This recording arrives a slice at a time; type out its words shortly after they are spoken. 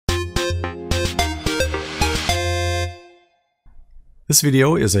This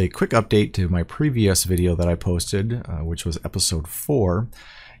video is a quick update to my previous video that I posted, which was episode 4.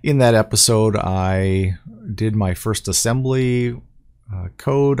 In that episode, I did my first assembly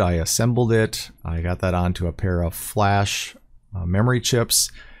code. I assembled it. I got that onto a pair of flash memory chips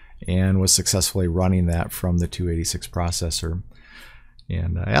and was successfully running that from the 286 processor.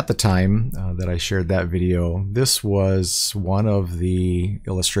 And at the time that I shared that video, this was one of the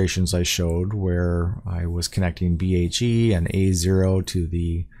illustrations I showed where I was connecting BHE and A0 to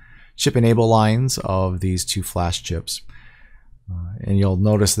the chip enable lines of these two flash chips. And you'll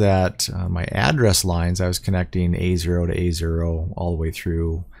notice that my address lines, I was connecting A0 to A0 all the way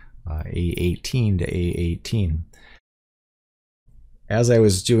through A18 to A18. As I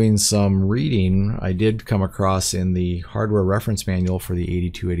was doing some reading, I did come across in the hardware reference manual for the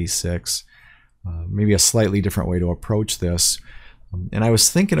 8286 maybe a slightly different way to approach this. And I was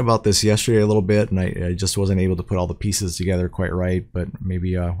thinking about this yesterday a little bit, and I just wasn't able to put all the pieces together quite right, but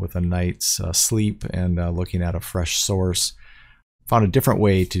maybe with a night's sleep and looking at a fresh source, found a different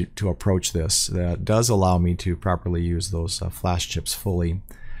way to approach this that does allow me to properly use those flash chips fully.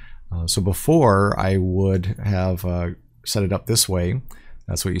 So before, I would have set it up this way.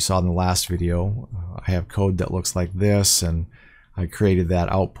 That's what you saw in the last video. I have code that looks like this, and I created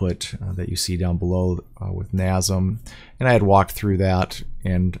that output that you see down below with NASM, and I had walked through that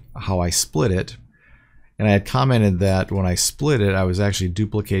and how I split it. And I had commented that when I split it, I was actually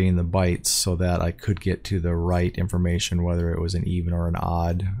duplicating the bytes so that I could get to the right information, whether it was an even or an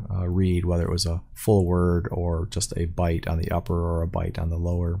odd read, whether it was a full word or just a byte on the upper or a byte on the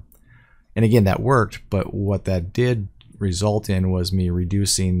lower. And again, that worked, but what that did result in was me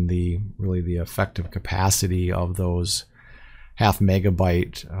reducing the effective capacity of those half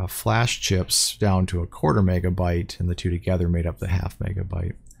megabyte flash chips down to a quarter megabyte, and the two together made up the half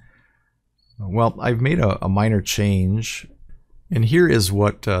megabyte. Well, I've made a minor change, and here is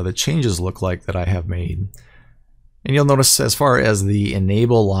what the changes look like that I have made. And you'll notice as far as the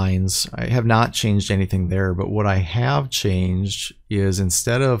enable lines, I have not changed anything there, but what I have changed is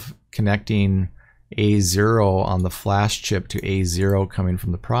instead of connecting A0 on the flash chip to A0 coming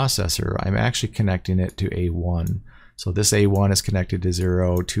from the processor, I'm actually connecting it to A1. So this A1 is connected to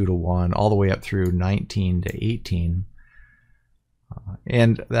 0, 2 to 1, all the way up through 19 to 18.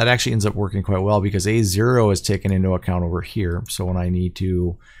 And that actually ends up working quite well because A0 is taken into account over here. So when I need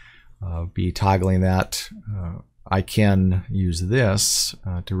to be toggling that, I can use this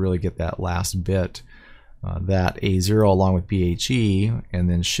to really get that last bit. That A0 along with BHE, and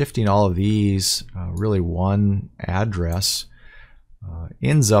then shifting all of these really one address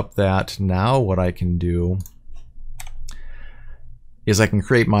ends up that now what I can do is I can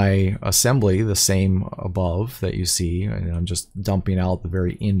create my assembly the same above that you see, and I'm just dumping out the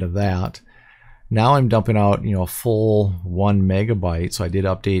very end of that. Now I'm dumping out, a full 1 megabyte. So I did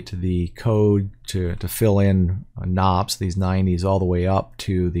update the code to fill in NOPs, these 90s, all the way up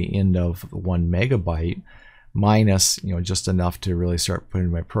to the end of 1 megabyte, minus just enough to really start putting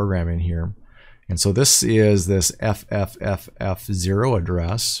my program in here. And so this is this FFFF0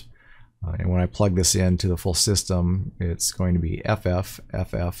 address. And when I plug this into the full system, it's going to be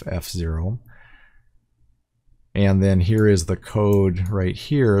FFFFF0. And then here is the code right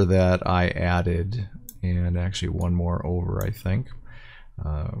here that I added, and actually one more over, I think.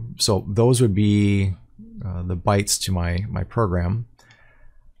 So those would be the bytes to my program.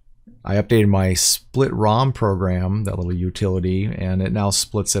 I updated my split ROM program, that little utility, and it now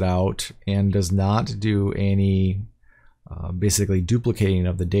splits it out and does not do any basically duplicating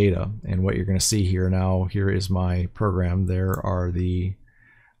of the data. And what you're going to see here now, here is my program. There are the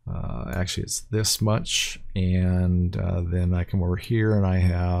actually it's this much, and then I come over here and I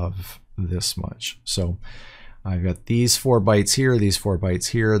have this much. So I've got these 4 bytes here, these 4 bytes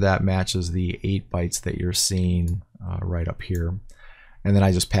here. That matches the 8 bytes that you're seeing right up here. And then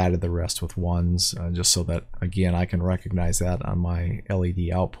I just padded the rest with 1s just so that, again, I can recognize that on my LED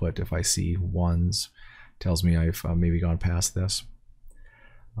output. If I see 1s, tells me I've maybe gone past this.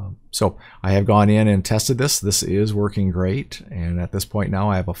 So I have gone in and tested this. This is working great, and at this point now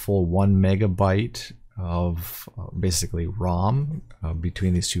I have a full 1 megabyte of basically ROM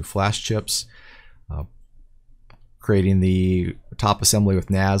between these two flash chips. Creating the top assembly with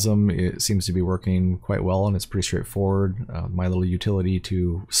NASM, it seems to be working quite well, and it's pretty straightforward. My little utility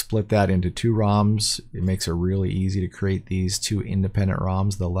to split that into 2 ROMs, it makes it really easy to create these 2 independent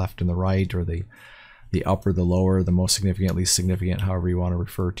ROMs, the left and the right, or the upper, the lower, the most significant, least significant, however you want to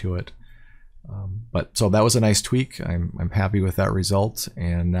refer to it. But so that was a nice tweak. I'm happy with that result,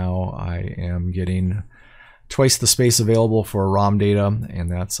 and now I am getting twice the space available for ROM data, and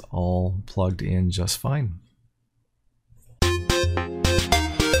that's all plugged in just fine.